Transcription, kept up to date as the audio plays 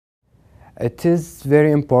It is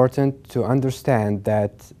very important to understand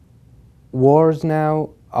that wars now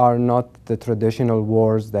are not the traditional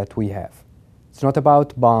wars that we have. It's not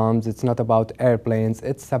about bombs, it's not about airplanes,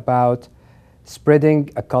 it's about spreading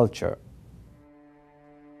a culture.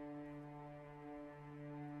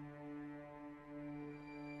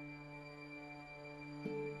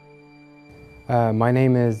 My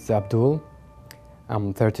name is Abdul.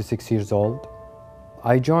 I'm 36 years old.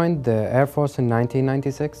 I joined the Air Force in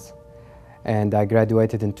 1996 and I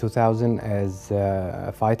graduated in 2000 as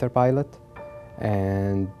a fighter pilot.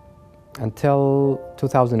 And until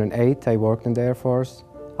 2008, I worked in the Air Force.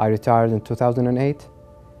 I retired in 2008.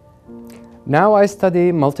 Now I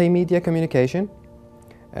study multimedia communication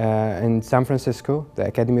in San Francisco, the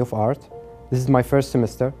Academy of Art. This is my first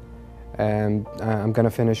semester, and I'm gonna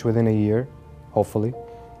finish within a year, hopefully,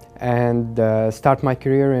 and start my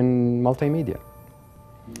career in multimedia.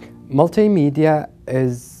 Multimedia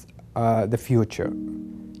is the future.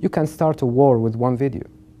 You can start a war with one video,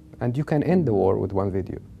 and you can end the war with one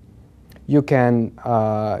video. You can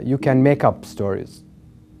make up stories,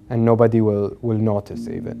 and nobody will notice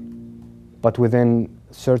even. But within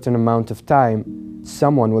a certain amount of time,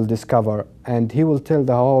 someone will discover, and he will tell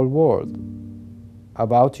the whole world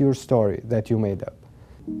about your story that you made up.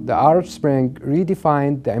 The Arab Spring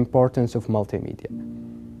redefined the importance of multimedia.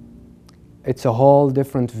 It's a whole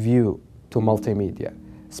different view to multimedia,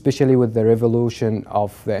 especially with the revolution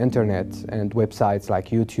of the internet and websites like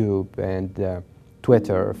YouTube and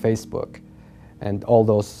Twitter, Facebook, and all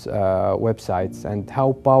those websites, and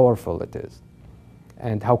how powerful it is,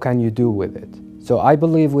 and how can you do with it. So I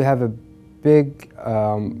believe we have a big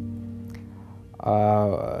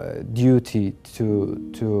duty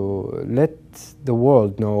to let the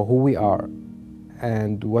world know who we are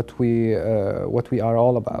and what we are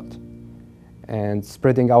all about, and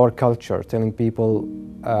spreading our culture, telling people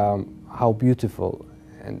how beautiful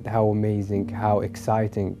and how amazing, how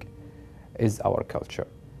exciting is our culture.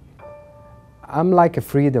 I'm like a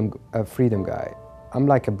freedom guy. I'm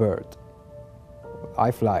like a bird. I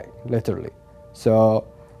fly, literally. So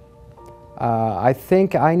I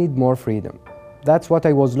think I need more freedom. That's what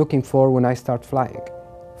I was looking for when I start flying,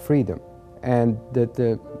 freedom. And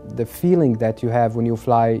the feeling that you have when you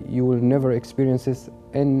fly, you will never experience this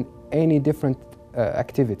in any different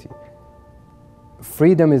activity.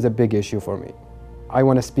 Freedom is a big issue for me. I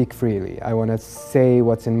want to speak freely. I want to say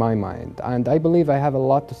what's in my mind. And I believe I have a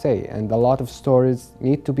lot to say, and a lot of stories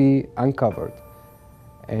need to be uncovered,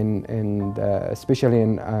 especially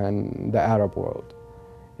in the Arab world.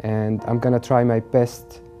 And I'm going to try my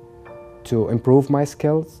best to improve my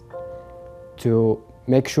skills, to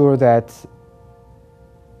make sure that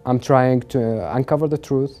I'm trying to uncover the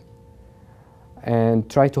truth and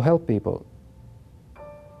try to help people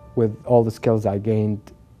with all the skills I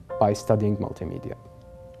gained by studying multimedia.